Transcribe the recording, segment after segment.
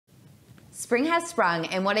Spring has sprung,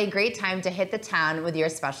 and what a great time to hit the town with your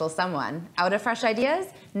special someone. Out of fresh ideas?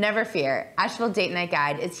 Never fear. Asheville Date Night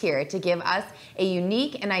Guide is here to give us a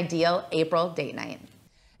unique and ideal April date night.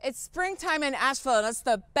 It's springtime in Asheville, and it's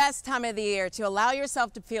the best time of the year to allow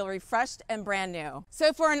yourself to feel refreshed and brand new.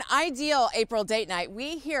 So for an ideal April date night,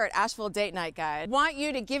 we here at Asheville Date Night Guide want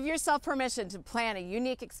you to give yourself permission to plan a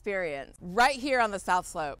unique experience right here on the South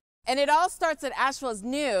Slope. And it all starts at Asheville's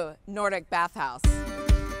new Nordic bathhouse.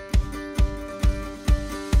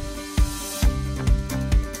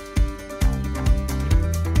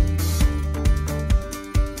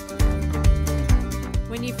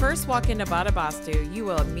 When you first walk into Badabastu, you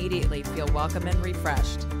will immediately feel welcome and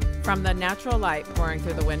refreshed. From the natural light pouring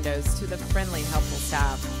through the windows to the friendly, helpful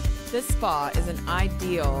staff, this spa is an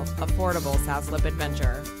ideal, affordable South Slope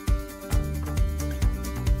adventure.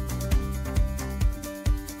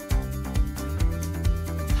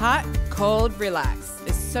 Hot, cold, relax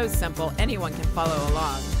is so simple anyone can follow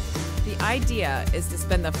along. The idea is to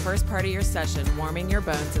spend the first part of your session warming your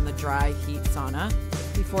bones in the dry heat sauna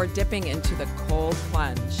before dipping into the cold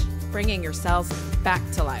plunge, bringing your cells back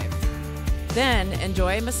to life. Then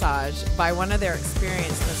enjoy a massage by one of their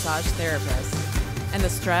experienced massage therapists, and the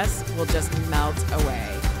stress will just melt away.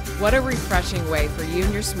 What a refreshing way for you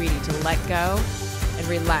and your sweetie to let go and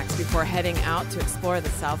relax before heading out to explore the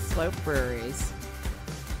South Slope breweries.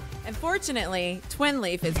 And fortunately, Twin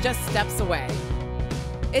Leaf is just steps away.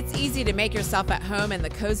 It's easy to make yourself at home in the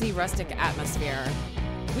cozy rustic atmosphere.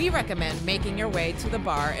 We recommend making your way to the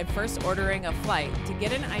bar and first ordering a flight to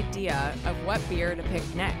get an idea of what beer to pick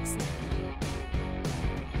next.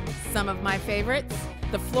 Some of my favorites: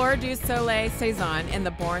 the Fleur du Soleil Saison and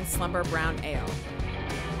the Born Slumber Brown Ale.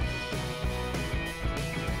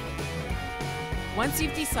 Once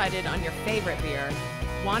you've decided on your favorite beer,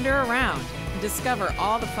 wander around and discover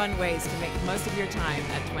all the fun ways to make most of your time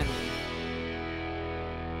at Twin Leaf.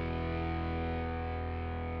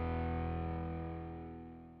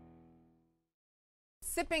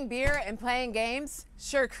 Sipping beer and playing games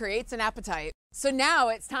sure creates an appetite. So now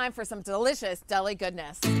it's time for some delicious deli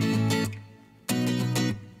goodness.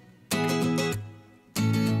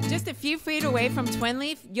 Just a few feet away from Twin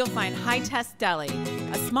Leaf, you'll find High Test Deli,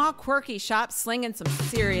 a small quirky shop slinging some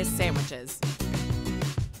serious sandwiches.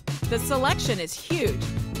 The selection is huge.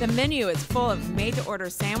 The menu is full of made-to-order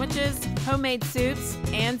sandwiches, homemade soups,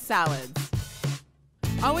 and salads.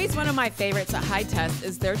 Always one of my favorites at High Test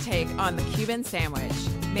is their take on the Cuban sandwich,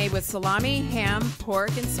 made with salami, ham,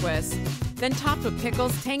 pork, and Swiss, then topped with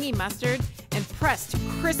pickles, tangy mustard, and pressed to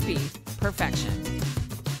crispy perfection.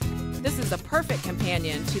 This is a perfect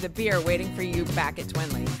companion to the beer waiting for you back at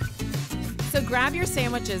Twin Leaf. So grab your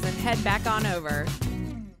sandwiches and head back on over.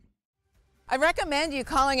 I recommend you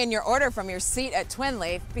calling in your order from your seat at Twin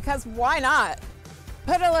Leaf, because why not?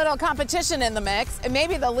 Put a little competition in the mix, and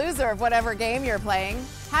maybe the loser of whatever game you're playing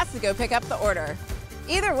has to go pick up the order.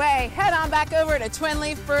 Either way, head on back over to Twin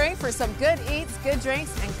Leaf Brewing for some good eats, good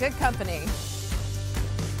drinks, and good company.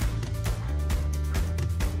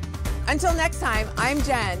 Until next time, I'm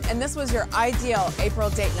Jen, and this was your ideal April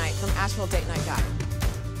date night from Asheville Date Night Guide.